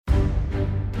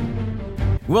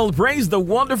Well, praise the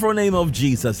wonderful name of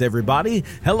Jesus, everybody.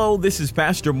 Hello, this is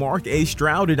Pastor Mark A.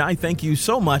 Stroud, and I thank you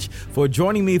so much for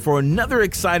joining me for another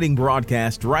exciting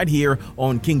broadcast right here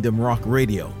on Kingdom Rock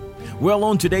Radio. Well,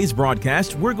 on today's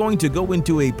broadcast, we're going to go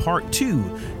into a part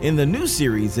 2 in the new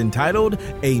series entitled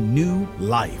A New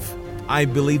Life. I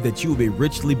believe that you will be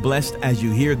richly blessed as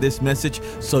you hear this message,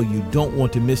 so you don't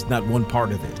want to miss not one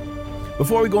part of it.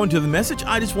 Before we go into the message,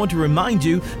 I just want to remind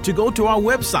you to go to our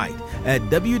website at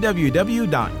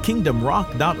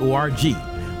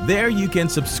www.kingdomrock.org. There you can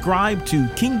subscribe to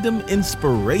Kingdom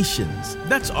Inspirations.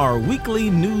 That's our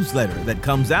weekly newsletter that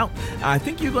comes out. I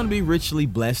think you're going to be richly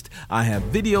blessed. I have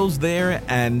videos there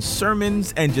and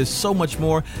sermons and just so much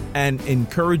more and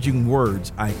encouraging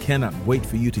words. I cannot wait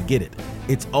for you to get it.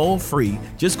 It's all free.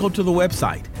 Just go to the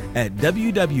website at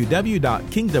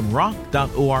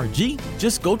www.kingdomrock.org.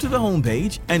 Just go to the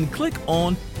homepage and click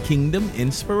on Kingdom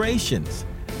Inspirations,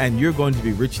 and you're going to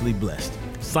be richly blessed.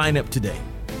 Sign up today.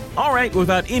 All right,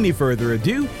 without any further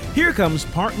ado, here comes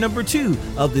part number 2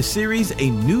 of the series A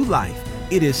New Life.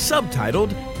 It is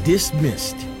subtitled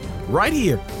Dismissed, right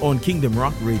here on Kingdom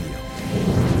Rock Radio.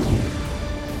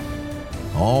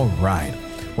 All right.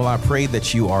 Well, I pray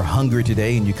that you are hungry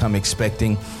today and you come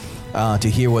expecting to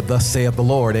hear what thus saith the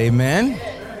Lord. Amen.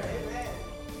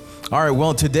 All right.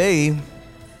 Well, today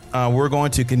we're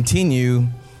going to continue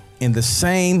in the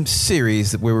same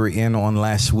series that we were in on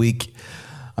last week.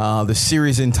 The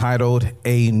series entitled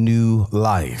A New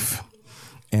Life.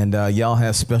 And y'all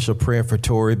have special prayer for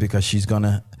Tori because she's going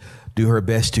to do her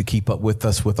best to keep up with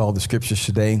us with all the scriptures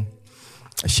today.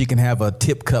 She can have a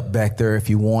tip cup back there if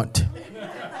you want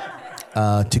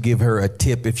to give her a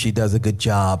tip if she does a good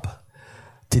job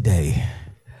today.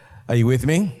 Are you with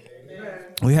me? Amen.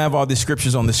 We have all the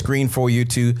scriptures on the screen for you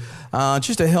to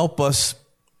just to help us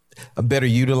better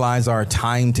utilize our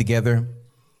time together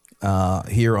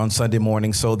here on Sunday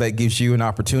morning. So that gives you an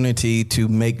opportunity to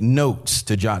make notes,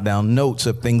 to jot down notes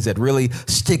of things that really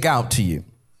stick out to you,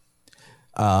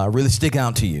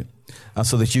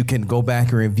 so that you can go back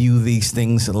and review these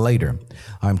things later.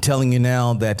 I'm telling you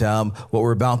now that what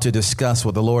we're about to discuss,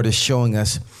 what the Lord is showing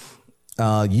us,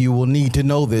 you will need to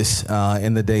know this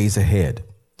in the days ahead.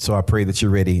 So I pray that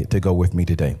you're ready to go with me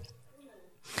today.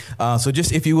 So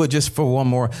just, if you would, just for one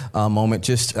more moment,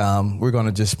 we're going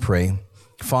to just pray.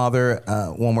 Father,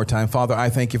 one more time. Father,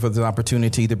 I thank you for this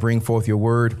opportunity to bring forth your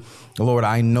word. Lord,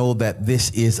 I know that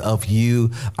this is of you.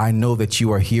 I know that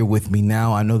you are here with me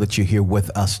now. I know that you're here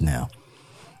with us now.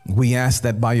 We ask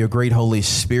that by your great Holy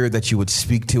Spirit that you would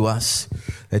speak to us,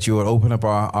 that you would open up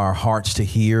our hearts to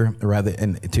hear,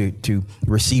 and to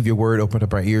receive your word, open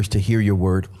up our ears to hear your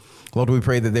word. Lord, we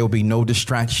pray that there will be no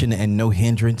distraction and no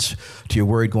hindrance to your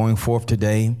word going forth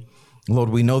today. Lord,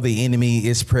 we know the enemy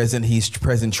is present. He's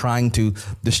present trying to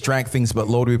distract things. But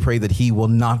Lord, we pray that he will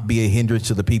not be a hindrance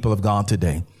to the people of God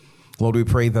today. Lord, we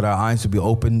pray that our eyes will be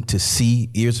open to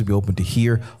see, ears will be open to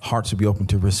hear, hearts will be open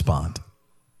to respond.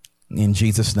 In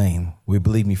Jesus' name, we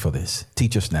believe you for this.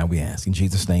 Teach us now, we ask. In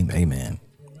Jesus' name, amen.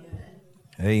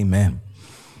 Amen.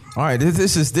 All right,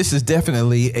 this is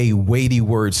definitely a weighty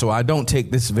word. So I don't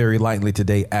take this very lightly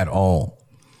today at all.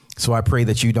 So I pray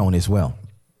that you don't as well.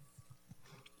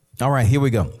 All right, here we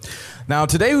go. Now,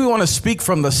 today we want to speak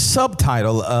from the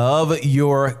subtitle of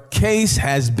Your Case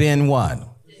Has Been what?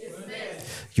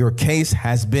 Dismissed. Your case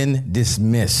has been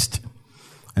dismissed.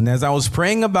 And as I was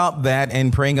praying about that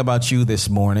and praying about you this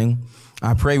morning,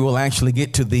 I pray we'll actually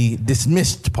get to the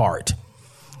dismissed part.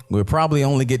 We'll probably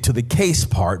only get to the case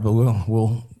part, but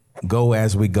we'll go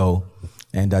as we go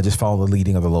and just follow the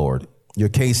leading of the Lord. Your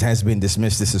case has been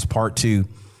dismissed. This is part 2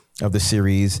 of the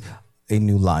series, A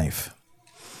New Life.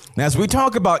 Now, as we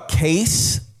talk about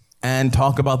case and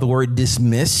talk about the word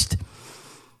dismissed,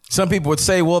 some people would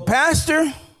say, well, Pastor,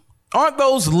 aren't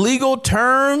those legal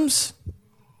terms?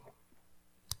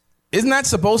 Isn't that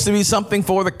supposed to be something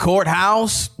for the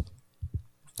courthouse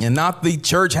and not the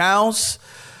church house?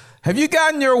 Have you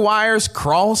gotten your wires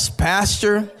crossed,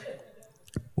 Pastor?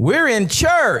 We're in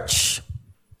church,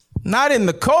 not in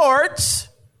the courts.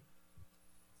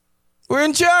 We're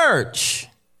in church.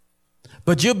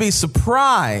 But you'll be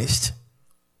surprised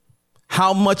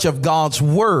how much of God's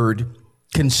word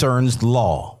concerns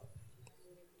law.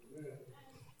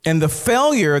 And the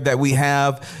failure that we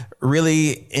have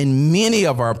really in many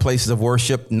of our places of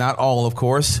worship, not all, of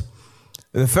course,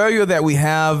 the failure that we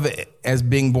have as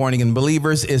being born again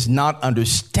believers is not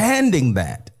understanding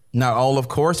that. Not all, of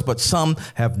course, but some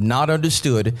have not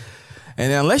understood.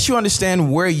 And unless you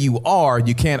understand where you are,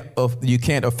 you can't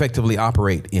effectively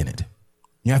operate in it.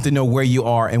 You have to know where you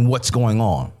are and what's going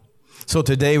on. So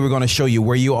today we're going to show you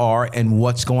where you are and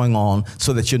what's going on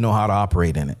so that you know how to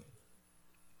operate in it.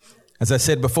 As I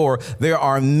said before, there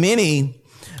are many,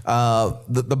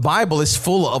 the Bible is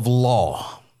full of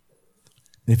law.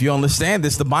 If you understand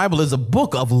this, the Bible is a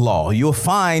book of law. You'll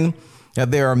find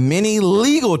that there are many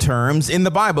legal terms in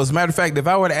the Bible. As a matter of fact, if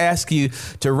I were to ask you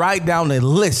to write down a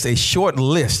list, a short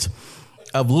list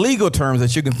of legal terms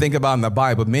that you can think about in the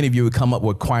Bible, many of you would come up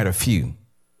with quite a few.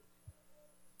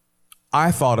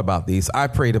 I thought about these. I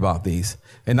prayed about these,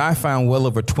 and I found well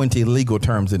over 20 legal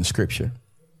terms in Scripture.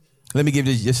 Let me give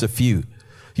you just a few.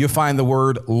 You'll find the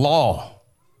word law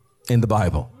in the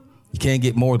Bible. You can't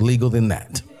get more legal than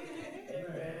that.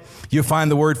 You'll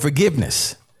find the word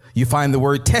forgiveness. You find the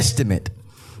word testament,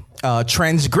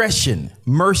 transgression,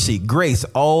 mercy, grace.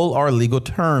 All are legal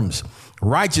terms.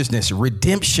 Righteousness,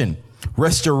 redemption,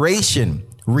 restoration,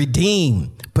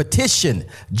 redeem, petition,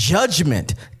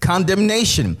 judgment,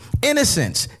 condemnation,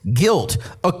 innocence, guilt,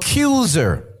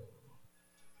 accuser,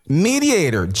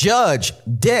 mediator, judge,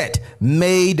 debt,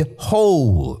 made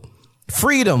whole,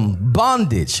 freedom,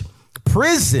 bondage,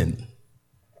 prison.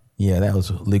 Yeah, that was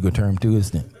a legal term too,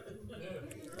 isn't it?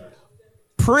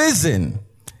 Prison,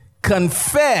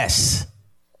 confess,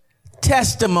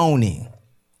 testimony.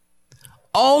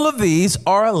 All of these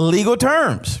are legal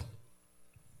terms.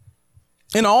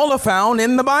 And all are found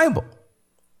in the Bible.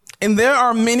 And there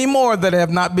are many more that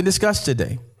have not been discussed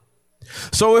today.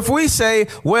 So if we say,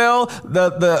 well,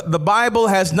 the Bible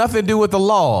has nothing to do with the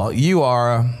law, you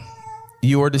are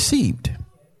deceived.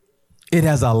 It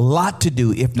has a lot to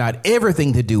do, if not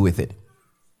everything to do with it.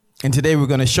 And today we're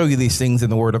going to show you these things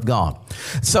in the Word of God.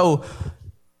 So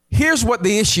here's what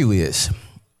the issue is.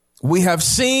 We have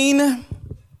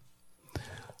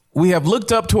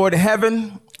looked up toward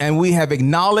heaven, and we have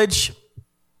acknowledged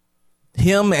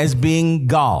Him as being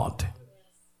God.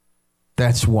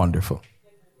 That's wonderful.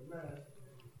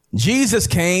 Jesus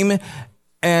came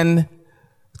and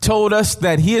told us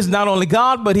that He is not only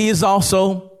God, but He is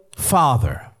also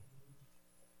Father.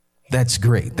 That's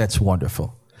great. That's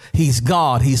wonderful. He's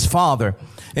God. He's Father.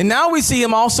 And now we see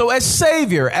Him also as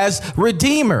Savior, as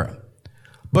Redeemer,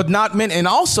 but not many, and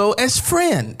also as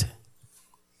friend.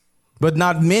 But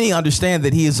not many understand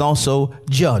that He is also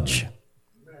Judge.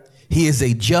 He is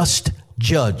a just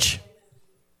judge.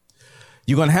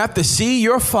 You're going to have to see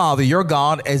your Father, your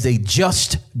God, as a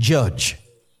just judge.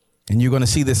 And you're going to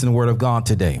see this in the Word of God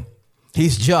today.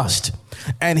 He's just,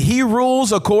 and He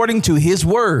rules according to His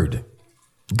word.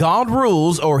 God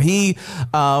rules, or He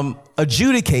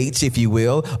adjudicates, if you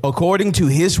will, according to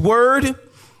His word.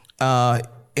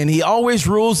 And He always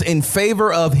rules in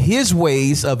favor of His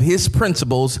ways, of His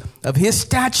principles, of His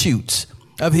statutes,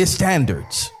 of His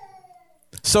standards.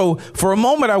 So for a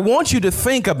moment, I want you to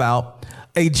think about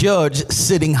a judge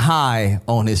sitting high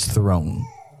on his throne.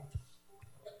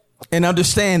 And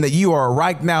understand that you are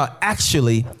right now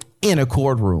actually in a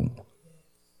courtroom.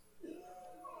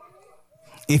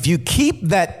 If you keep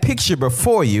that picture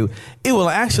before you, it will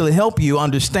actually help you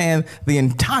understand the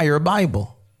entire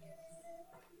Bible.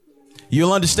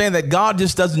 You'll understand that God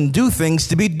just doesn't do things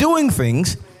to be doing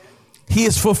things. He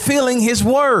is fulfilling His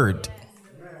word.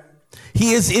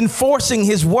 He is enforcing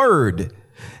His word.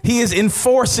 He is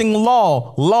enforcing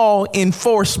law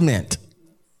enforcement.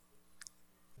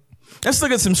 Let's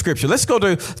look at some scripture. Let's go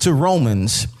to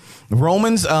Romans, the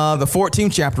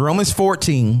 14th chapter, Romans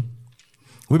 14.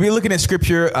 We'll be looking at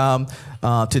scripture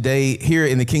today here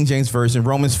in the King James Version,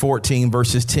 Romans 14,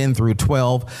 verses 10 through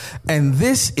 12. And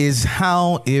this is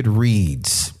how it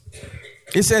reads.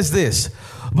 It says this,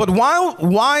 but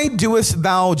why doest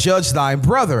thou judge thy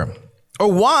brother?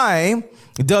 Or why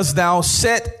dost thou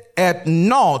set at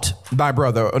naught thy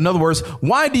brother? In other words,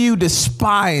 why do you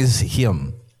despise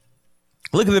him?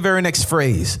 Look at the very next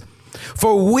phrase.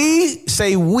 For we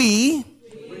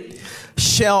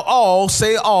shall all,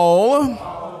 say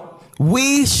all,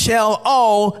 we shall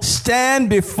all stand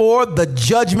before the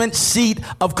judgment seat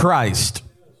of Christ.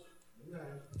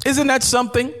 Isn't that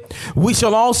something? We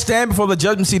shall all stand before the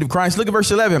judgment seat of Christ. Look at verse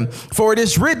 11. For it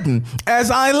is written, as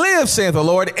I live, saith the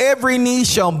Lord, every knee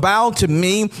shall bow to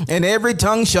me, and every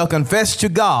tongue shall confess to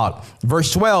God.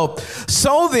 Verse 12.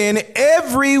 So then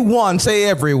everyone, say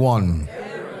everyone.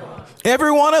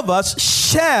 Every one of us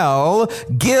shall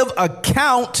give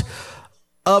account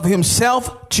of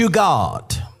himself to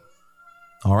God.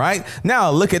 All right.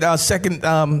 Now look at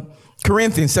 2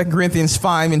 Corinthians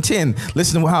 5 and 10.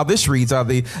 Listen to how this reads out of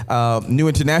the New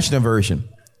International Version.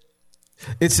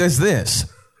 It says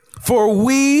this, for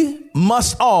we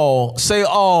must all, say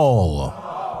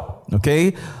all.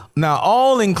 Okay. Now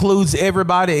all includes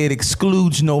everybody. It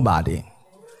excludes nobody.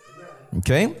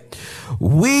 Okay.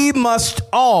 We must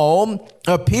all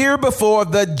appear before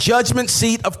the judgment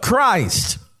seat of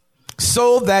Christ,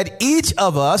 so that each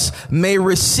of us may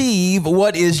receive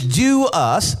what is due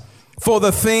us for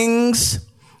the things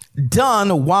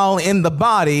done while in the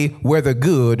body, whether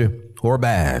good or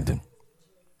bad.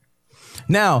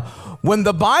 Now, when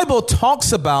the Bible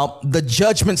talks about the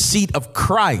judgment seat of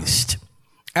Christ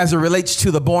as it relates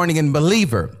to the born again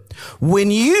believer,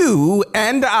 when you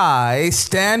and I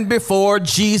stand before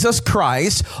Jesus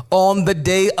Christ on the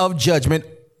day of judgment,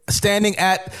 standing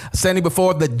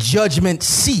before the judgment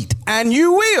seat, and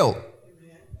you will.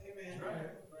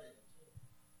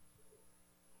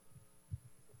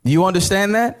 You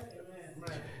understand that?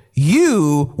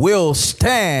 You will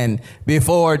stand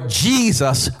before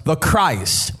Jesus the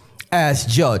Christ as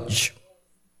judge.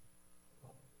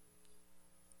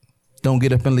 Don't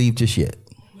get up and leave just yet.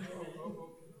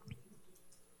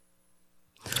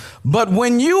 But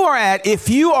if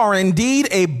you are indeed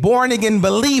a born again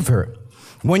believer,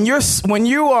 when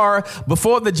you are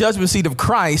before the judgment seat of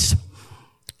Christ,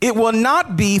 it will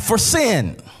not be for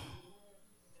sin.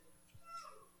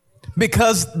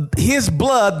 Because his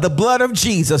blood, the blood of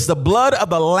Jesus, the blood of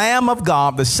the Lamb of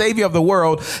God, the Savior of the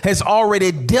world, has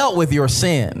already dealt with your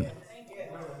sin,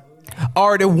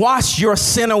 already washed your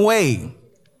sin away.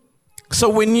 So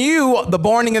when you, the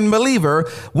born again believer,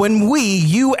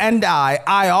 you and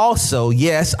I also,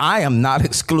 yes, I am not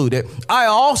excluded, I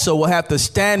also will have to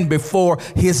stand before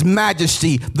his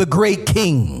majesty, the great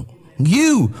King.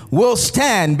 You will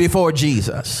stand before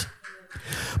Jesus.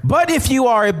 But if you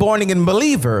are a born again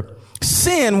believer,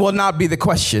 sin will not be the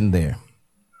question there.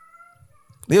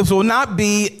 This will not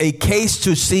be a case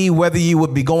to see whether you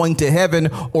would be going to heaven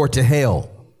or to hell.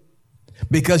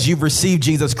 Because you've received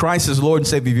Jesus Christ as Lord and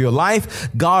Savior of your life,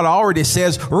 God already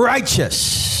says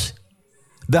righteous.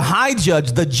 The high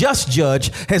judge, the just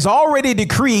judge, has already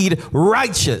decreed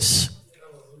righteous.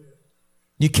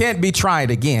 You can't be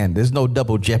tried again. There's no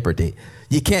double jeopardy.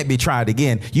 You can't be tried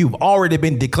again. You've already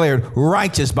been declared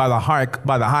righteous by the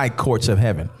high courts of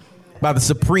heaven, by the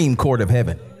Supreme Court of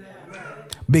heaven,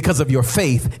 because of your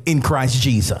faith in Christ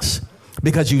Jesus,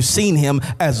 because you've seen him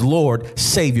as Lord,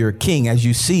 Savior, King, as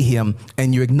you see him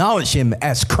and you acknowledge him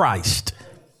as Christ.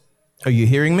 Are you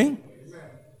hearing me?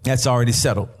 That's already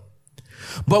settled.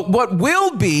 But what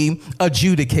will be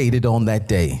adjudicated on that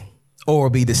day or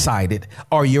be decided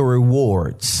are your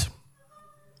rewards.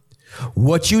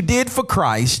 What you did for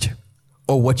Christ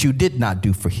or what you did not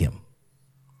do for him.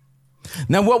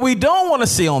 Now, what we don't want to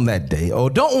see on that day, or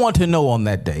don't want to know on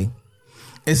that day,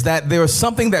 is that there is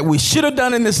something that we should have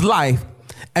done in this life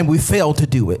and we failed to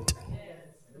do it.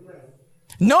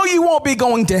 No, you won't be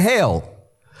going to hell,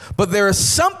 but there is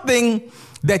something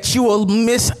that you will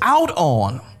miss out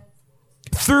on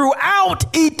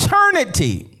throughout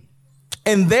eternity,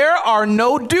 and there are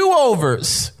no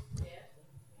do-overs.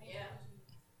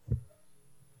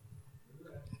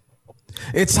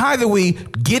 It's either we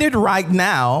get it right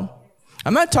now.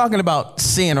 I'm not talking about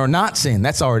sin or not sin.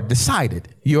 That's already decided.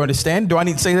 You understand? Do I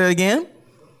need to say that again?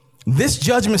 This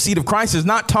judgment seat of Christ is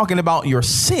not talking about your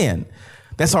sin.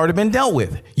 That's already been dealt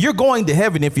with. You're going to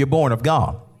heaven if you're born of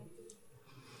God.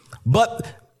 But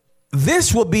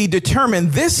this case will be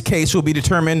determined,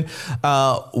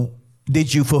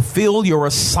 did you fulfill your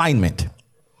assignment?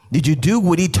 Did you do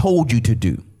what he told you to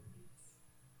do?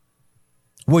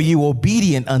 Were you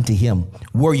obedient unto him?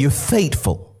 Were you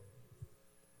faithful?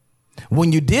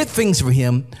 When you did things for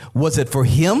him, was it for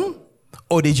him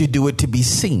or did you do it to be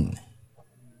seen?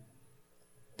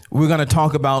 We're going to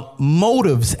talk about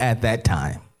motives at that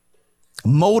time.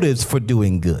 Motives for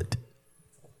doing good.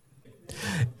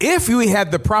 If we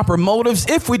had the proper motives,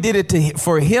 if we did it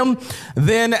for him,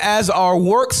 then as our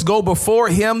works go before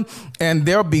him, and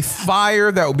there'll be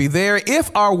fire that will be there.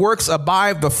 If our works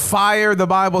abide the fire, the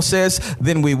Bible says,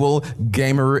 then we will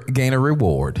gain a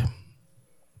reward.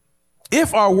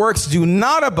 If our works do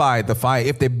not abide the fire,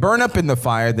 if they burn up in the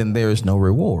fire, then there is no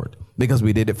reward because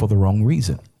we did it for the wrong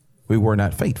reason. We were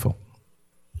not faithful.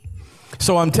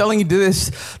 So I'm telling you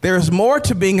this, there's more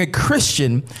to being a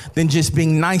Christian than just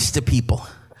being nice to people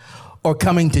or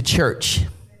coming to church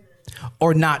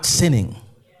or not sinning.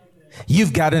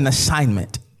 You've got an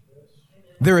assignment.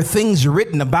 There are things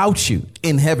written about you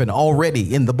in heaven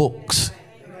already in the books.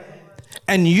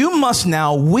 And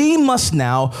we must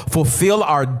now fulfill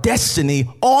our destiny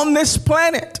on this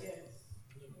planet.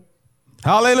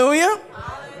 Hallelujah.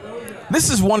 Hallelujah. This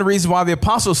is one reason why the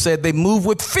apostles said they move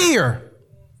with fear.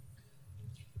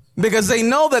 Because they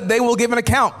know that they will give an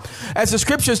account. As the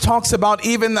scriptures talks about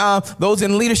even those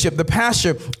in leadership, the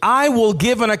pastor, I will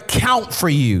give an account for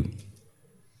you.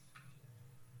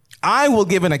 I will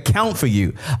give an account for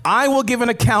you. I will give an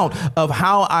account of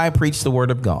how I preach the word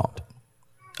of God,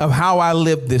 of how I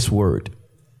live this word.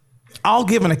 I'll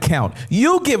give an account.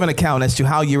 You'll give an account as to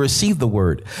how you received the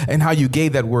word and how you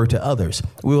gave that word to others.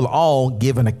 We will all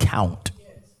give an account.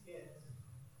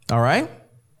 All right.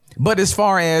 But as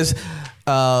far as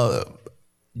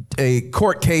a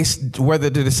court case, whether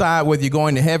to decide whether you're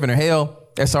going to heaven or hell,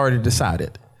 that's already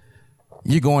decided.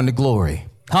 You're going to glory.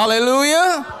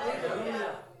 Hallelujah.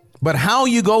 Hallelujah. But how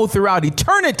you go throughout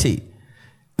eternity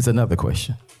is another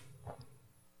question.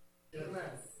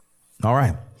 All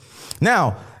right.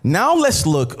 Now let's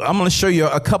look. I'm going to show you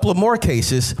a couple of more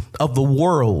cases of the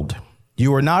world.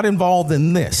 You are not involved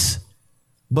in this,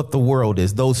 but the world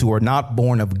is. Those who are not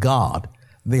born of God,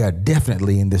 they are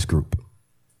definitely in this group.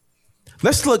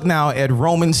 Let's look now at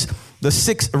Romans, the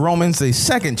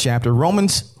second chapter,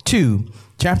 Romans 2,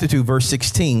 chapter 2, verse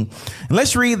 16. And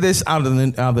let's read this out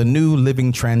of the New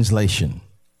Living Translation.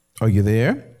 Are you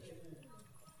there?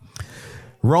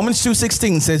 Romans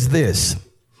 2:16 says this,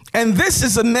 and this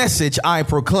is a message I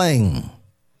proclaim,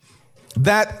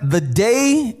 that the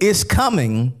day is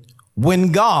coming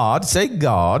when God, say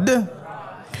God,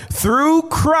 through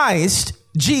Christ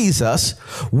Jesus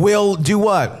will do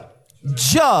what?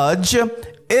 Judge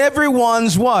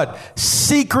everyone's what?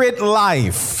 Secret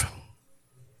life.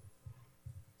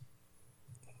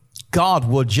 God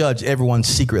will judge everyone's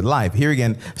secret life. Here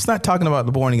again, it's not talking about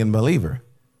the born again believer,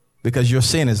 because your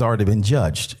sin has already been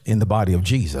judged in the body of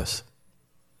Jesus.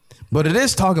 But it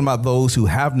is talking about those who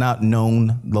have not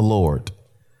known the Lord.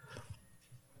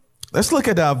 Let's look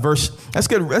at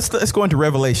let's go into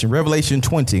Revelation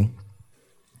 20,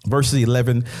 verses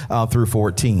 11 through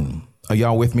 14. Are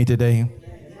y'all with me today?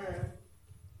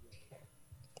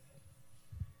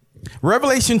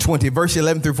 Revelation 20, verse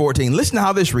 11 through 14. Listen to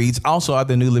how this reads. Also out of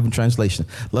the New Living Translation.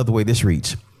 Love the way this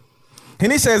reads.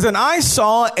 And he says, and I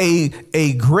saw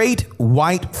a great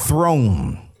white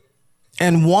throne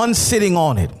and one sitting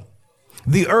on it.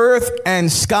 The earth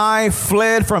and sky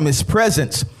fled from his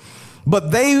presence,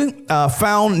 but they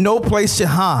found no place to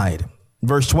hide.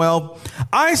 Verse 12,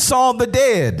 I saw the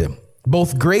dead,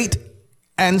 both great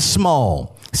and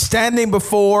small, standing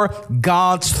before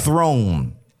God's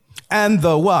throne. And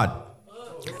the what?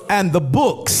 And the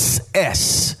books,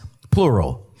 S,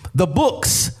 plural. The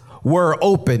books were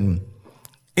open,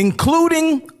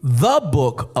 including the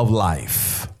book of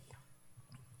life.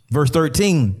 Verse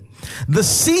 13, the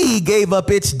sea gave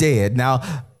up its dead.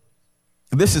 Now,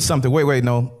 this is something,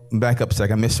 no, back up a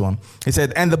second, I missed one. He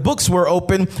said, and the books were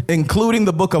open, including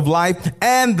the book of life,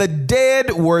 and the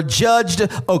dead were judged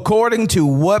according to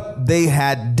what they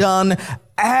had done,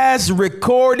 as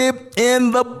recorded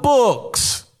in the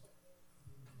books.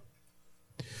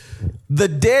 The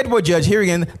dead were judged. Here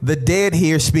again, the dead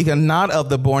here speaking not of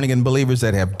the born again believers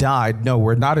that have died. No,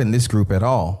 we're not in this group at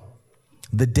all.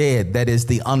 The dead, that is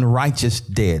the unrighteous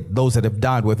dead, those that have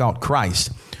died without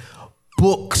Christ.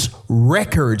 Books,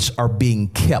 records are being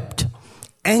kept.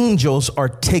 Angels are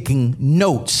taking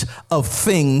notes of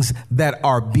things that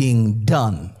are being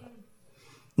done.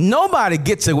 Nobody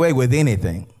gets away with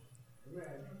anything.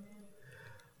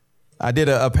 I did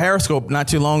a Periscope not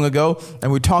too long ago,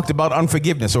 and we talked about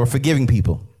unforgiveness or forgiving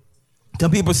people. Some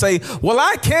people say, well,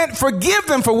 I can't forgive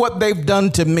them for what they've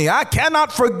done to me. I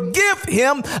cannot forgive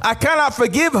him. I cannot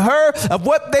forgive her of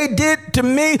what they did to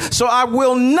me, so I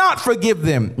will not forgive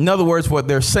them. In other words, what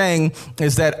they're saying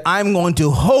is that I'm going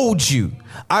to hold you.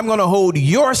 I'm going to hold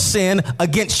your sin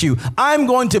against you. I'm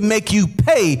going to make you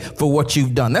pay for what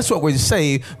you've done. That's what we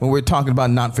say when we're talking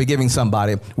about not forgiving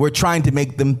somebody. We're trying to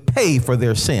make them pay for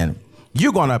their sin.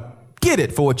 You're going to get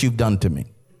it for what you've done to me.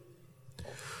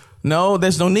 No,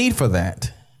 there's no need for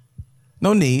that.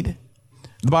 No need.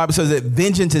 The Bible says that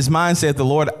vengeance is mine, saith the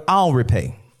Lord, I'll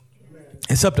repay.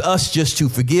 It's up to us just to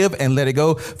forgive and let it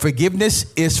go.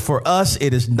 Forgiveness is for us.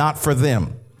 It is not for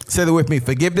them. Say that with me.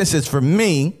 Forgiveness is for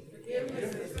me.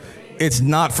 It's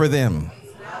not for them.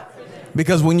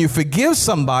 Because when you forgive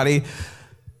somebody,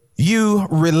 you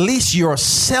release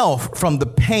yourself from the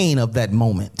pain of that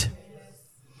moment.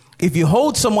 If you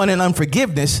hold someone in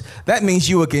unforgiveness, that means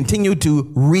you will continue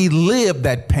to relive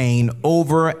that pain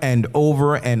over and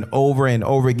over and over and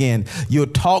over again. You'll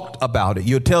talk about it.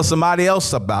 You'll tell somebody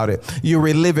else about it. You'll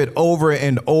relive it over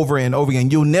and over and over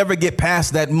again. You'll never get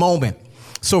past that moment.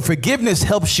 So forgiveness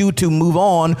helps you to move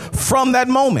on from that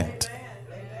moment.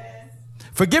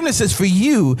 Forgiveness is for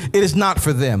you. It is not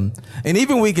for them. And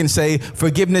even we can say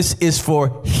forgiveness is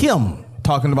for him,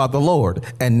 talking about the Lord,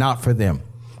 and not for them.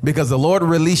 Because the Lord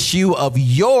released you of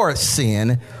your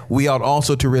sin, we ought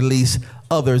also to release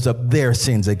others of their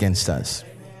sins against us.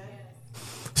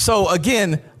 So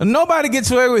again, nobody gets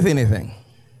away with anything.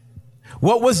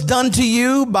 What was done to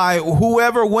you by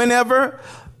whoever, whenever,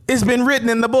 has been written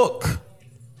in the book.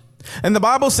 And the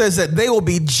Bible says that they will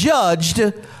be judged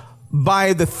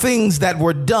by the things that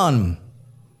were done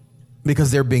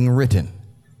because they're being written.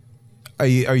 Are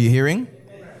you hearing?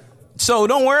 So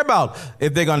don't worry about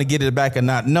if they're going to get it back or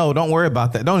not. No, don't worry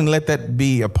about that. Don't even let that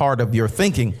be a part of your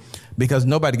thinking, because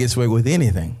nobody gets away with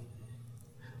anything.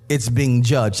 It's being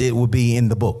judged. It will be in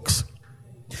the books.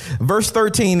 Verse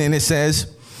 13, and it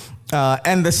says,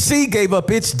 and the sea gave up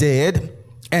its dead,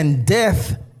 and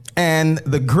death and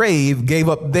the grave gave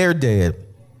up their dead.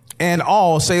 And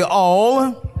all, say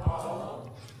all,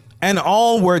 and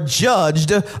all were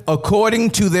judged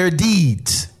according to their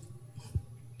deeds.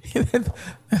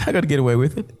 I got to get away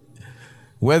with it.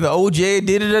 Whether OJ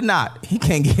did it or not, he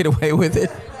can't get away with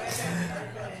it.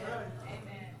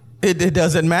 It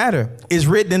doesn't matter. It's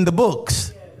written in the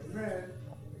books.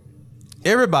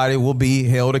 Everybody will be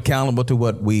held accountable to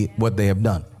what they have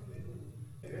done.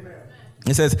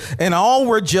 It says, and all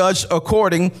were judged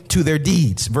according to their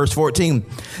deeds. Verse 14.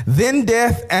 Then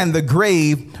death and the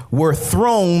grave were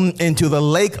thrown into the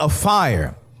lake of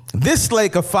fire. This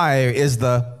lake of fire is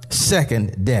the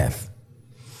second death.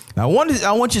 Now,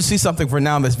 I want you to see something for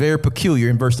now that's very peculiar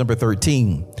in verse number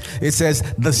 13. It says,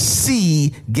 the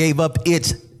sea gave up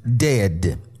its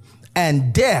dead,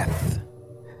 and death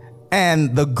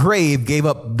and the grave gave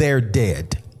up their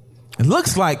dead. It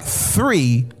looks like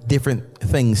three different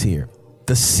things here.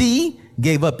 The sea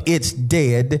gave up its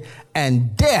dead,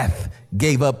 and death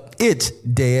gave up its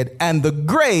dead, and the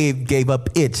grave gave up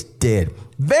its dead.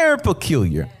 Very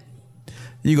peculiar.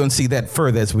 You're going to see that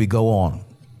further as we go on.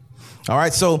 All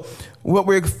right, so what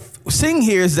we're seeing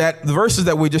here is that the verses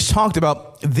that we just talked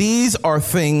about, these are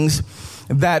things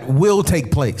that will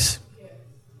take place.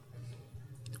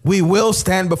 We will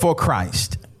stand before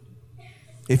Christ.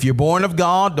 If you're born of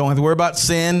God, don't have to worry about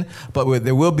sin, but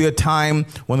there will be a time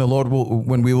when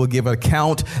when we will give an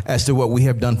account as to what we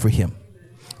have done for him.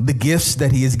 The gifts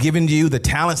that he has given to you, the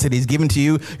talents that he's given to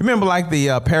you. Remember like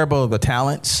the parable of the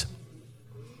talents?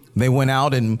 They went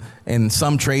out and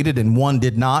some traded and one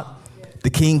did not. The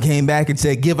king came back and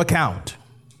said, give account.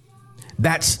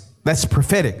 That's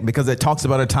prophetic, because it talks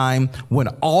about a time when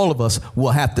all of us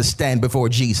will have to stand before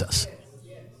Jesus.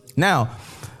 Now,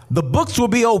 the books will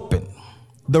be open.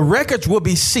 The records will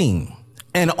be seen.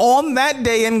 And on that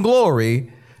day in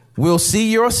glory, you'll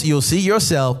see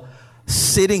yourself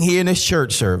sitting here in this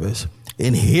church service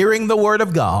and hearing the word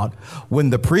of God when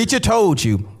the preacher told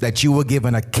you that you will give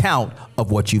an account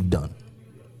of what you've done.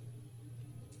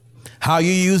 How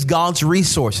you use God's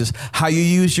resources, how you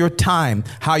use your time,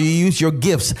 how you use your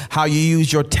gifts, how you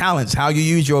use your talents, how you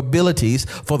use your abilities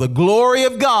for the glory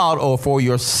of God or for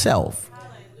yourself.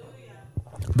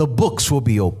 The books will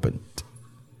be opened.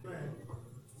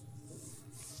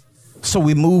 So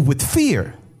we move with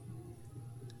fear.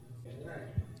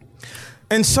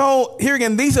 And so here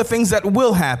again, these are things that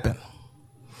will happen.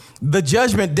 The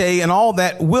judgment day and all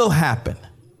that will happen.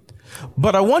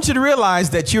 But I want you to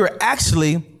realize that you're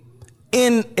actually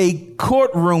in a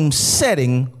courtroom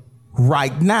setting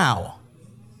right now.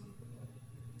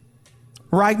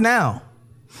 Right now.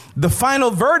 The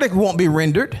final verdict won't be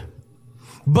rendered,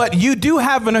 but you do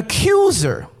have an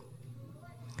accuser.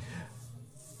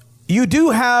 You do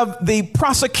have the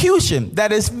prosecution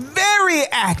that is very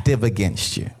active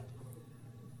against you.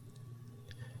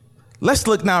 Let's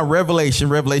look now at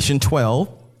Revelation 12.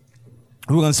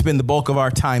 We're going to spend the bulk of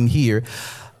our time here.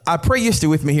 I pray you're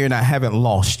still with me here and I haven't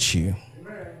lost you.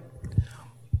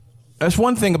 That's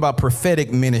one thing about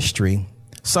prophetic ministry.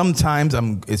 Sometimes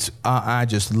I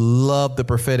just love the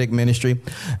prophetic ministry,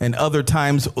 and other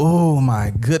times, oh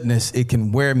my goodness, it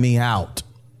can wear me out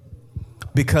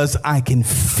because I can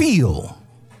feel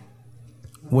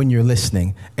when you're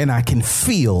listening and I can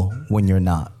feel when you're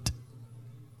not.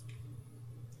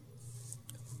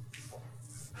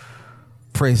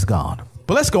 Praise God.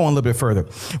 But let's go on a little bit further.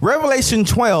 Revelation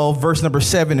 12, verse number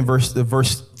 7 and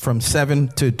verse from 7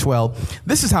 to 12.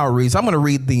 This is how it reads. I'm going to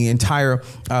read the entire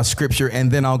scripture, and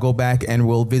then I'll go back and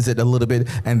we'll visit a little bit,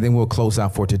 and then we'll close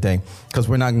out for today, because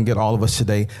we're not going to get all of this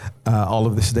today.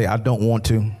 I don't want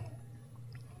to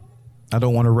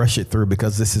rush it through,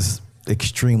 because this is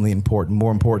extremely important,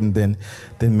 more important than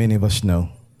many of us know.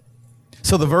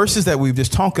 So the verses that we've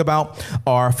just talked about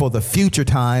are for the future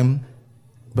time,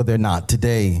 but they're not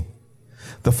today.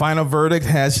 The final verdict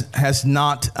has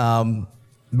not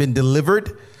been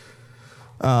delivered,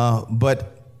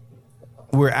 but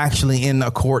we're actually in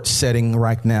a court setting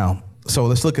right now. So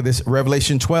let's look at this.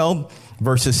 Revelation 12,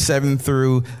 verses 7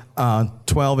 through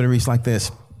 12, and it reads like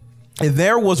this. And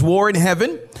there was war in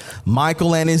heaven.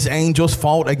 Michael and his angels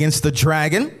fought against the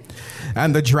dragon,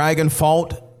 and the dragon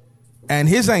fought and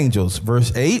his angels,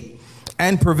 verse 8,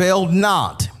 and prevailed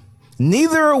not.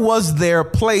 neither was their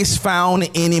place found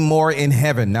anymore in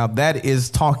heaven. Now that is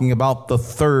talking about the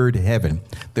third heaven.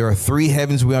 There are three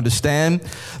heavens, we understand.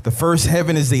 The first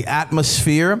heaven is the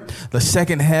atmosphere. The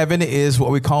second heaven is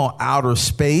what we call outer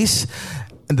space.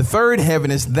 And the third heaven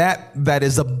is that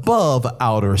is above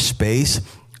outer space.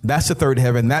 That's the third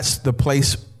heaven. That's the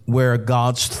place where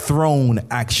God's throne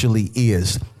actually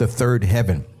is, the third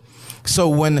heaven. So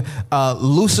when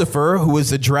Lucifer, who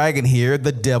is the dragon here,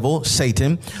 the devil,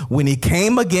 Satan, when he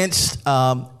came against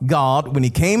God, when he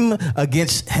came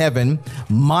against heaven,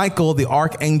 Michael, the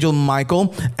archangel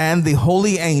Michael, and the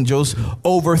holy angels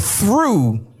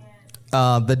overthrew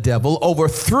the devil,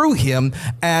 overthrew him,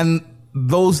 and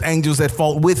those angels that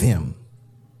fought with him.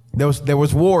 There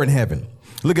was war in heaven.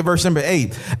 Look at verse number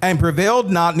 8. And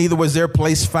prevailed not, neither was their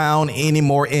place found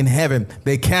anymore in heaven.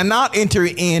 They cannot enter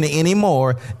in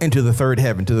anymore into the third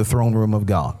heaven, to the throne room of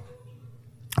God.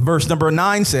 Verse number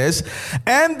 9 says,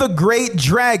 and the great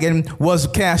dragon was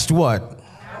cast what?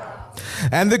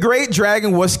 And the great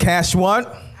dragon was cast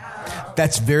what?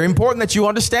 That's very important that you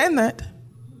understand that.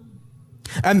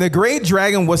 And the great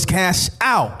dragon was cast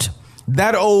out.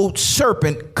 That old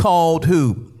serpent called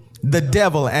who? The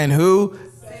devil, and who?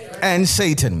 And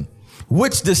Satan,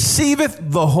 which deceiveth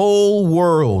the whole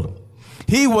world.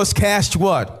 He was cast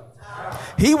what?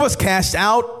 He was cast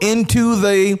out into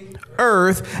the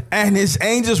earth, and his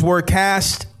angels were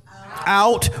cast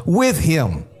out with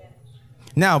him.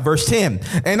 Now, verse 10.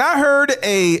 And I heard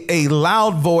a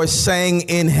loud voice saying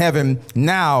in heaven,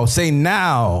 now, say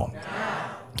now.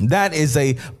 That is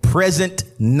a present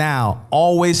now,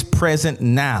 always present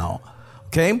now.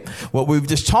 Okay, what we've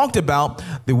just talked about,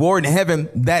 the war in heaven,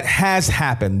 that has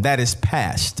happened, that is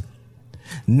past.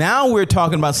 Now we're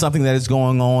talking about something that is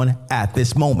going on at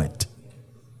this moment.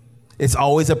 It's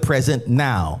always a present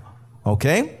now.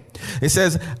 Okay, it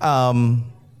says,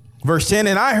 verse 10,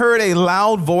 and I heard a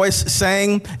loud voice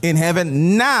saying in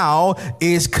heaven, now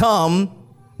is come.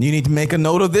 You need to make a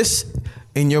note of this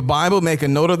in your Bible, make a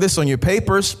note of this on your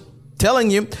papers,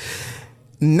 telling you,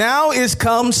 now is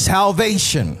come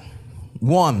salvation.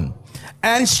 1,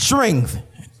 and strength.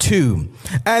 2,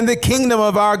 and the kingdom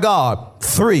of our God.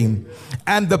 3,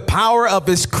 and the power of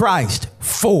his Christ.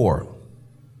 4,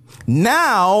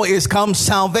 now is come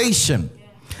salvation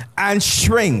and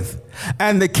strength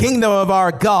and the kingdom of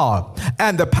our God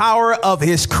and the power of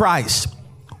his Christ.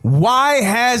 Why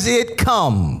has it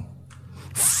come?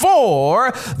 For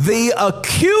the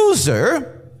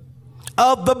accuser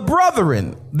of the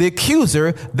brethren, the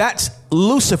accuser, that's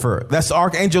Lucifer, that's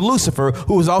Archangel Lucifer,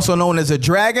 who is also known as a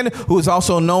dragon, who is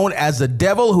also known as the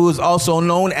devil, who is also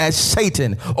known as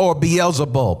Satan or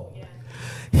Beelzebub.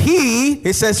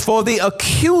 It says, for the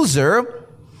accuser,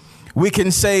 we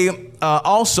can say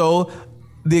also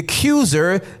the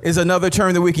accuser is another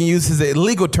term that we can use as a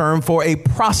legal term for a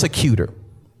prosecutor.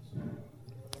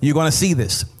 You're going to see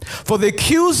this. For the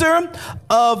accuser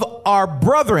of our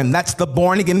brethren, that's the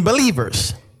born again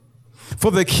believers.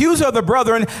 For the accuser of the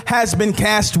brethren has been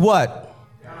cast what?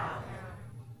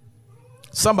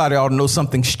 Somebody ought to know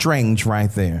something strange right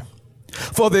there.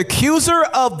 For the accuser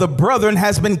of the brethren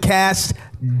has been cast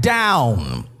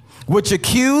down, which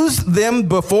accused them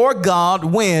before God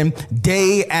when?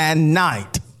 Day and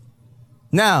night.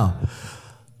 Now,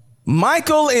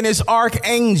 Michael and his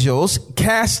archangels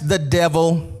cast the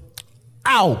devil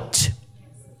out.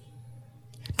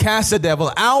 Cast the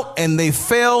devil out, and they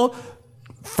fell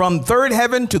from third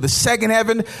heaven to the second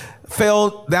heaven,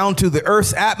 fell down to the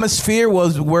earth's atmosphere,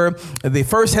 was where the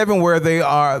first heaven where they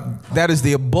are, that is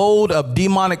the abode of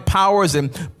demonic powers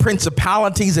and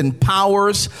principalities and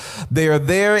powers. They are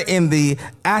there in the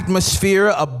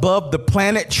atmosphere above the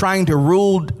planet, trying to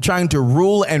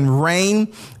rule and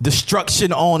reign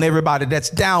destruction on everybody that's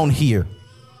down here.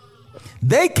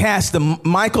 They cast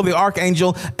Michael, the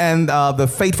archangel, and the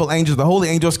faithful angels, the holy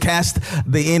angels, cast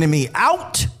the enemy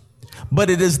out. But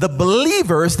it is the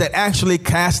believers that actually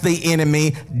cast the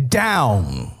enemy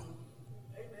down.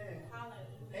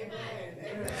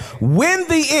 When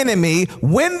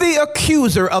the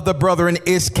accuser of the brethren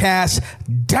is cast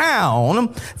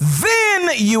down, then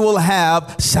you will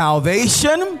have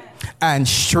salvation and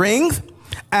strength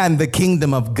and the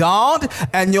kingdom of God,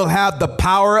 and you'll have the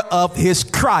power of his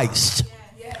Christ.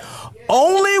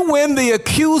 Only when the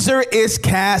accuser is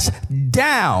cast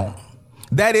down,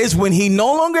 that is, when he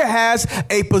no longer has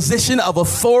a position of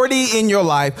authority in your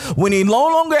life, when he no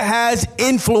longer has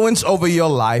influence over your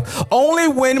life, only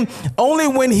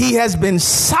when he has been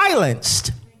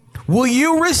silenced, will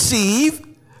you receive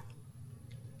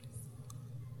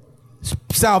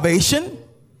salvation,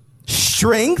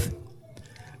 strength,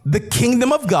 the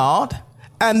kingdom of God,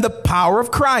 and the power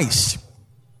of Christ.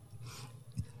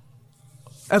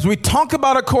 as we talk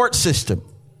about a court system,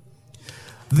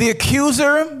 the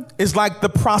accuser is like the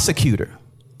prosecutor.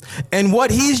 And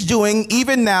what he's doing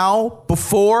even now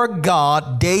before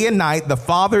God, day and night, the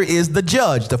Father is the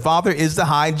judge. The Father is the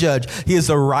high judge. He is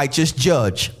a righteous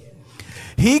judge.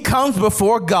 He comes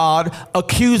before God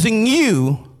accusing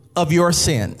you of your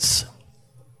sins.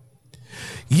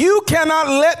 You cannot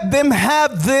let them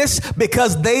have this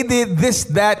because they did this,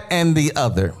 that, and the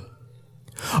other.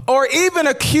 Or even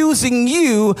accusing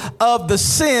you of the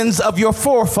sins of your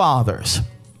forefathers.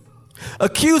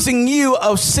 Accusing you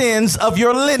of sins of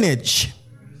your lineage.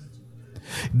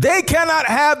 They cannot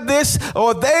have this,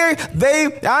 or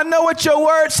I know what your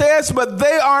word says, but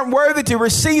they aren't worthy to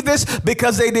receive this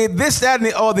because they did this, that,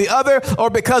 or the other, or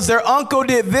because their uncle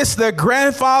did this, their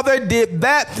grandfather did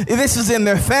that. This is in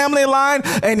their family line,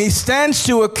 and he stands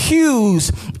to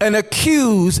accuse and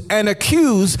accuse and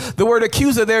accuse. The word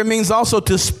accuser there means also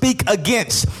to speak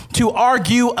against, to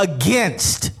argue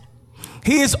against.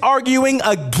 He is arguing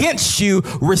against you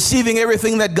receiving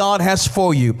everything that God has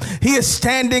for you. He is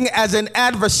standing as an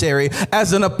adversary,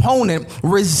 as an opponent,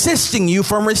 resisting you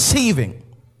from receiving.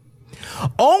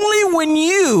 Only when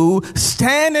you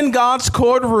stand in God's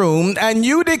courtroom and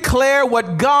you declare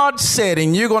what God said,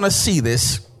 and you're going to see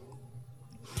this,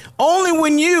 only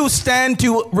when you stand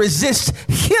to resist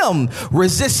him,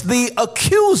 resist the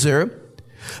accuser,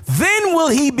 then will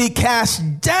he be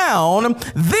cast down.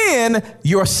 Then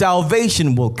your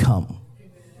salvation will come.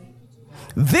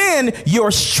 Then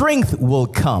your strength will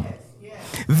come.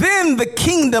 Then the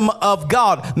kingdom of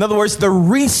God, in other words, the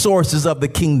resources of the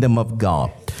kingdom of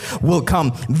God will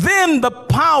come. Then the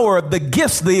power, the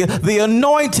gifts, the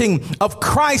anointing of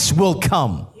Christ will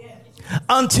come.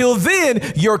 Until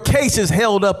then, your case is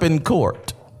held up in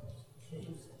court.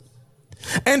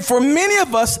 And for many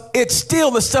of us, it's still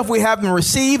the stuff we haven't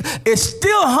received. It's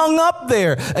still hung up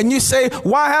there. And you say,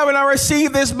 why haven't I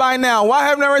received this by now? Why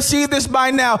haven't I received this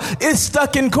by now? It's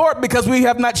stuck in court because we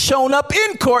have not shown up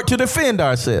in court to defend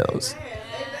ourselves.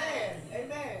 Amen.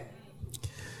 Amen.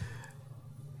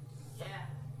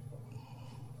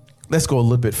 Let's go a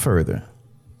little bit further.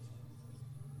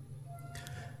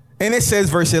 And it says,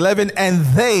 verse 11, and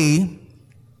they,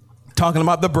 talking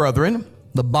about the brethren,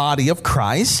 the body of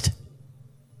Christ,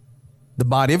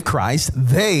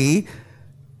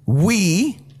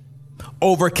 we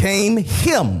overcame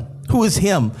him. Who is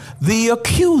him? The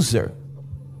accuser,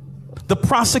 the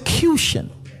prosecution.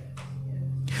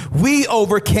 We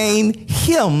overcame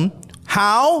him.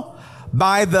 How?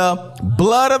 By the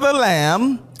blood of the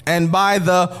Lamb and by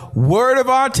the word of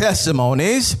our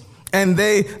testimonies, and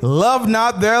they loved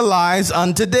not their lives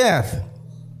unto death.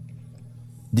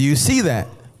 Do you see that?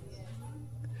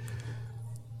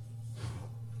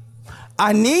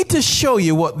 I need to show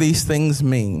you what these things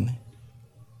mean.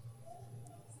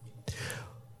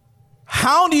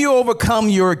 How do you overcome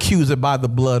your accuser? By the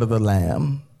blood of the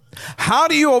Lamb. How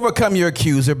do you overcome your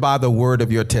accuser? By the word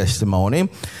of your testimony.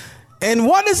 And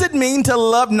what does it mean to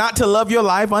love, not to love your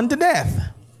life unto death?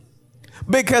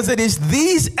 Because it is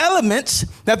these elements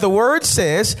that the word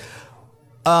says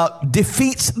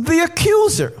defeats the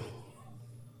accuser.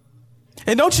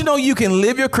 And don't you know you can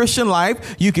live your Christian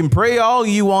life, you can pray all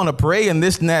you want to pray and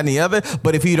this and that and the other,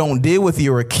 but if you don't deal with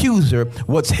your accuser,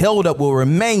 what's held up will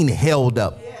remain held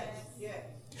up. Yes, yes.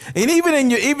 And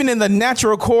even in the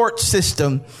natural court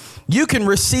system, you can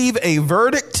receive a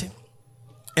verdict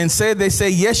and they say,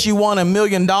 yes, you won $1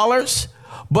 million,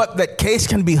 but that case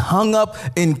can be hung up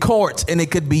in courts and it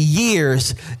could be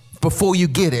years before you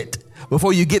get it,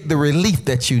 before you get the relief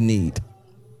that you need.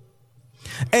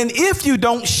 And if you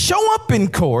don't show up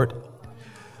in court,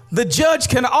 the judge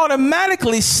can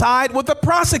automatically side with the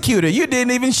prosecutor. You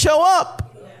didn't even show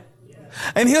up.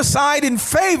 And he'll side in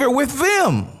favor with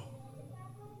them.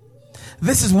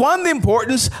 This is one, the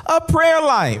importance of prayer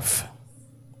life,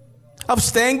 of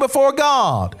staying before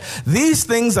God. These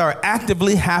things are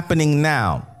actively happening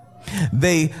now.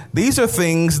 These are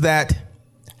things that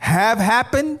have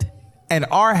happened and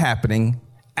are happening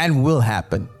and will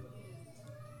happen.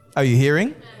 Are you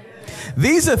hearing?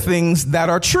 These are things that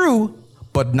are true,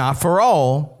 but not for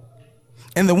all.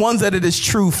 And the ones that it is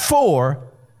true for,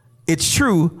 it's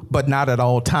true, but not at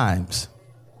all times.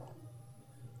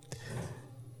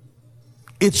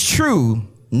 It's true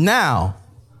now,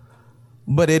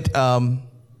 but it's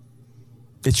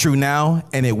true now,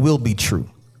 and it will be true.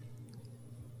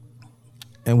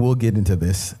 And we'll get into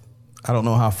this. I don't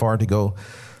know how far to go,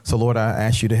 so Lord, I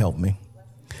ask you to help me.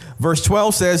 Verse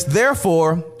 12 says,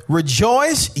 therefore,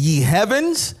 rejoice, ye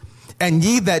heavens, and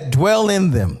ye that dwell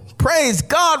in them. Praise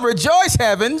God, rejoice,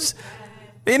 heavens.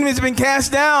 The enemy has been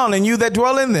cast down, and you that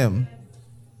dwell in them.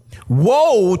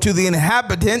 Woe to the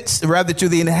inhabitants, rather to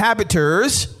the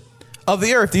inhabitants of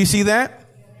the earth. Do you see that?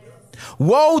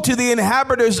 Woe to the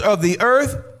inhabitants of the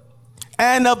earth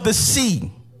and of the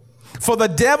sea. For the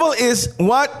devil is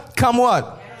what?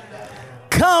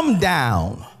 Come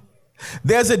down.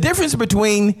 There's a difference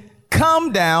between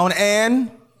come down and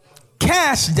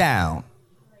cast down.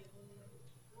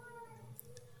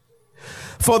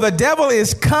 For the devil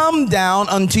is come down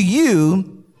unto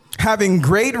you, having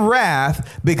great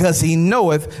wrath, because he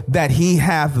knoweth that he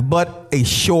hath but a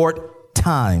short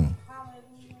time.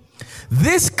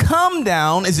 This come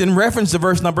down is in reference to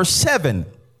verse number 7.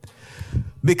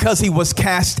 Because he was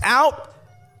cast out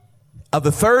of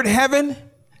the third heaven,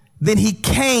 then he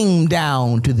came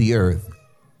down to the earth,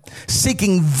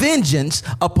 seeking vengeance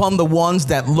upon the ones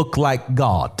that look like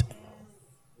God.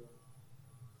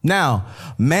 Now,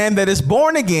 man that is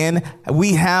born again,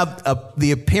 we have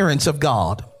the appearance of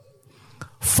God.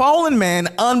 Fallen man,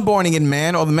 unborn again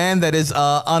man, or the man that is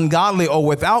ungodly or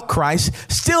without Christ,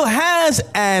 still has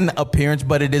an appearance,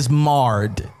 but it is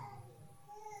marred.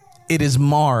 It is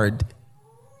marred.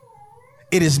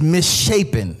 It is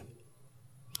misshapen.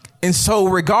 And so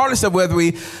regardless of whether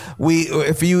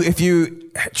if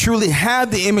you truly have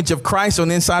the image of Christ on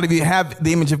the inside of you, have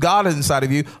the image of God inside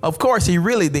of you, of course,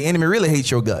 the enemy really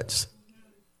hates your guts.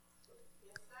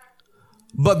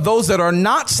 But those that are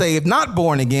not saved, not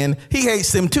born again, he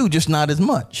hates them too, just not as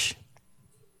much.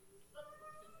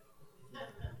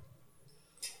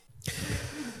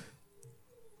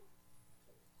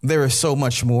 There is so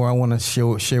much more I want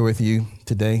to share with you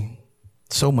today.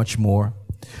 So much more.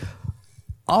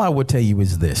 All I would tell you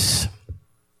is this.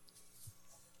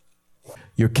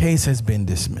 Your case has been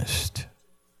dismissed.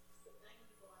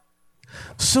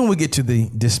 Soon we get to the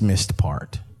dismissed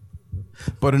part.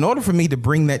 But in order for me to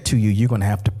bring that to you, you're going to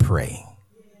have to pray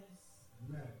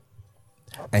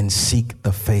and seek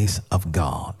the face of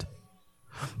God.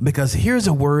 Because here's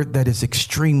a word that is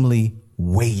extremely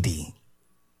weighty.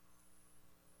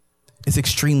 It's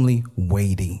extremely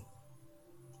weighty.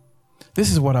 This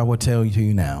is what I will tell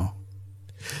you now.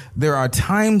 There are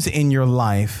times in your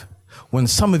life when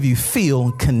some of you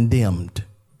feel condemned,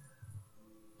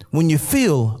 when you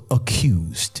feel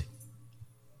accused.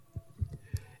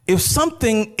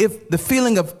 If the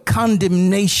feeling of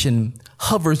condemnation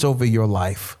hovers over your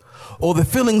life, or the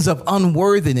feelings of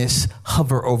unworthiness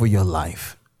hover over your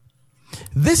life,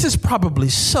 this is probably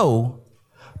so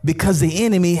because the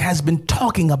enemy has been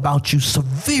talking about you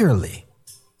severely,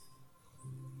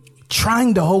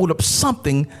 trying to hold up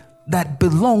something that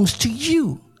belongs to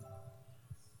you.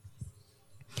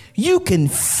 You can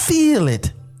feel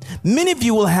it. Many of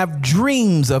you will have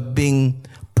dreams of being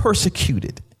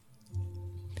persecuted.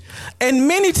 And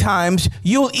many times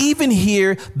you'll even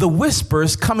hear the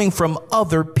whispers coming from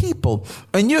other people.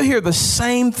 And you'll hear the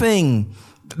same thing.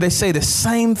 They say the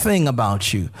same thing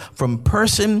about you from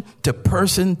person to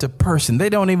person to person. They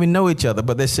don't even know each other,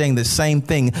 but they're saying the same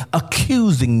thing,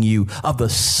 accusing you of the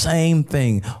same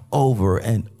thing over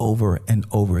and over and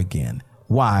over again.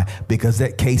 Why? Because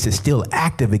that case is still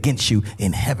active against you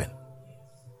in heaven.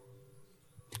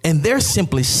 And they're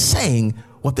simply saying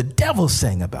what the devil's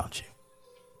saying about you.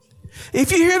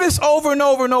 If you hear this over and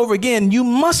over and over again, you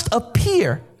must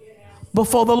appear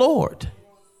before the Lord.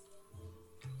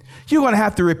 You're going to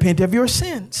have to repent of your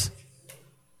sins.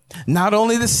 Not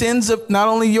only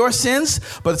your sins,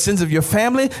 but the sins of your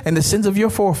family and the sins of your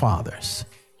forefathers.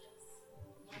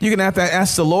 You're going to have to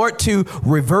ask the Lord to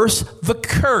reverse the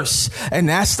curse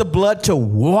and ask the blood to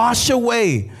wash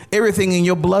away everything in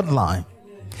your bloodline.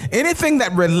 Anything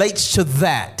that relates to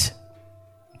that.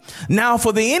 Now,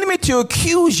 for the enemy to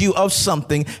accuse you of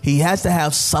something, he has to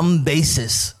have some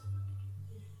basis.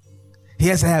 He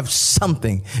has to have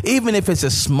something. Even if it's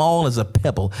as small as a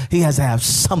pebble, he has to have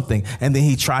something, and then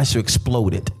he tries to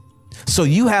explode it. So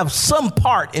you have some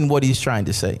part in what he's trying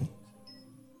to say.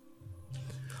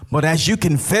 But as you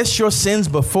confess your sins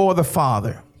before the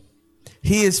Father,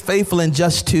 he is faithful and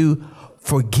just to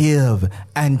forgive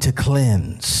and to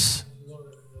cleanse.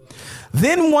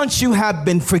 Then once you have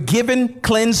been forgiven,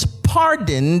 cleansed,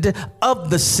 pardoned of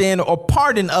the sin or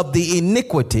pardon of the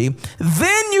iniquity,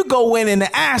 then you go in and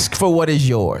ask for what is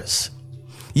yours.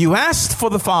 You asked for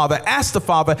the Father, ask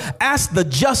the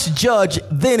just judge,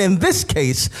 then in this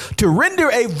case, to render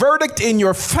a verdict in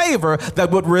your favor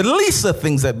that would release the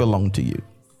things that belong to you.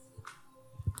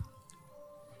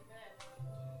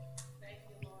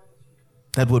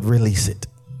 That would release it.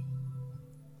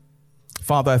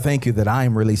 Father, I thank you that I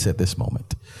am released at this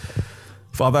moment.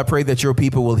 Father, I pray that your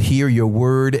people will hear your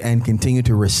word and continue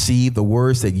to receive the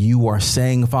words that you are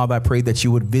saying. Father, I pray that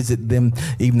you would visit them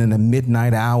even in the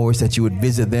midnight hours, that you would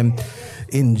visit them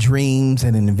in dreams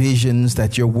and in visions,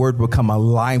 that your word will come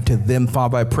alive to them.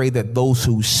 Father, I pray that those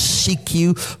who seek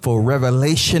you for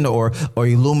revelation or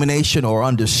illumination or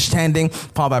understanding,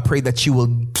 Father, I pray that you will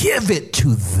give it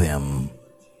to them.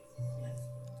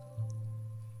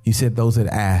 You said those that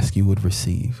ask you would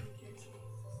receive.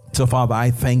 So, Father,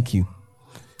 I thank you.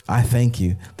 I thank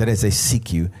you that as they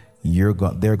seek you, they're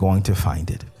going to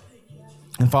find it.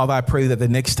 And Father, I pray that the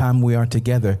next time we are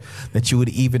together, that you would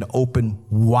even open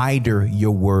wider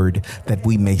your word, that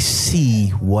we may see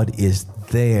what is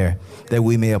there, that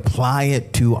we may apply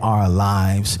it to our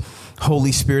lives.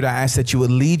 Holy Spirit, I ask that you would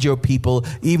lead your people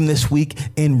even this week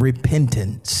in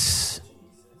repentance.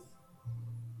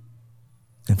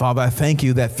 And Father, I thank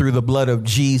you that through the blood of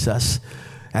Jesus,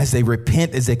 as they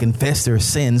repent, as they confess their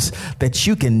sins, that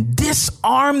you can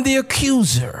disarm the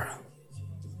accuser.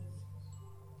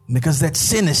 Because that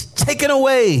sin is taken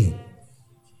away.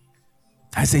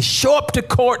 As they show up to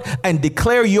court and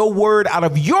declare your word out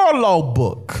of your law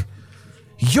book,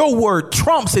 your word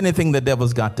trumps anything the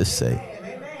devil's got to say.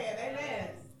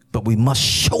 Amen. But we must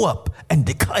show up and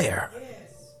declare.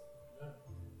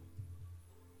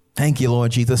 Thank you,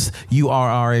 Lord Jesus. You are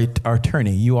our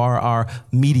attorney. You are our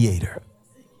mediator.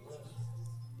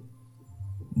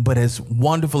 But as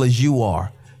wonderful as you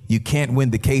are, you can't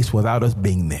win the case without us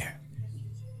being there.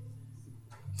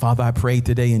 Father, I pray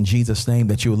today in Jesus' name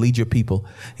that you will lead your people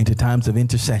into times of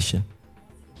intercession.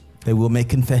 They will make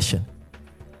confession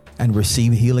and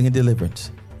receive healing and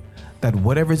deliverance. That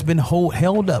whatever has been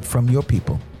held up from your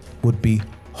people would be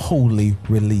wholly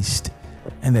released,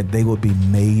 and that they will be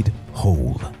made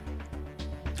whole.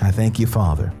 I thank you,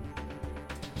 Father.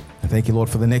 I thank you, Lord,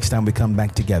 for the next time we come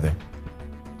back together,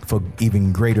 for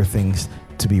even greater things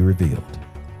to be revealed.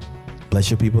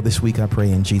 Bless your people this week, I pray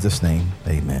in Jesus' name.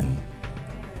 Amen.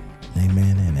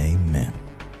 Amen and amen.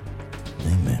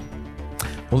 Amen.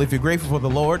 Well, if you're grateful for the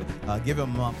Lord, give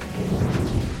him up.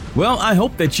 Well, I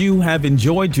hope that you have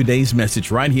enjoyed today's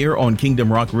message right here on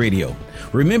Kingdom Rock Radio.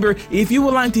 Remember, if you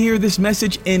would like to hear this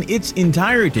message in its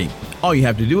entirety, all you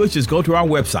have to do is just go to our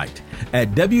website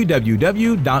at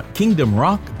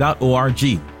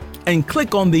www.kingdomrock.org and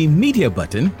click on the media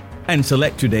button and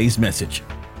select today's message.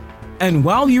 And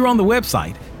while you're on the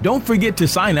website, don't forget to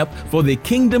sign up for the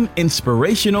Kingdom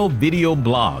Inspirational Video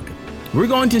Blog. We're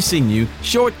going to send you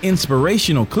short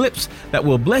inspirational clips that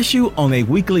will bless you on a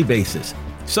weekly basis.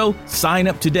 So sign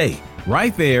up today,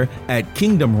 right there at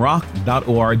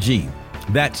kingdomrock.org.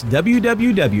 That's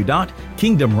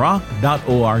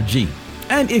www.kingdomrock.org.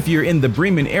 And if you're in the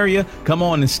Bremen area, come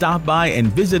on and stop by and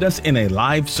visit us in a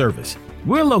live service.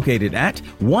 We're located at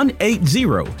 180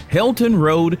 Helton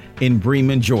Road in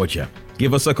Bremen, Georgia.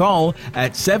 Give us a call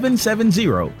at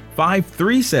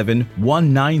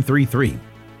 770-537-1933.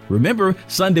 Remember,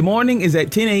 Sunday morning is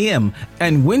at 10 a.m.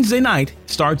 and Wednesday night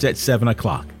starts at 7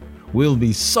 o'clock. We'll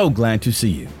be so glad to see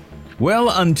you. Well,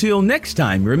 until next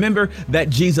time, remember that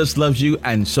Jesus loves you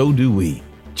and so do we.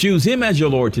 Choose him as your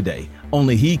Lord today.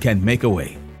 Only he can make a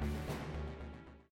way.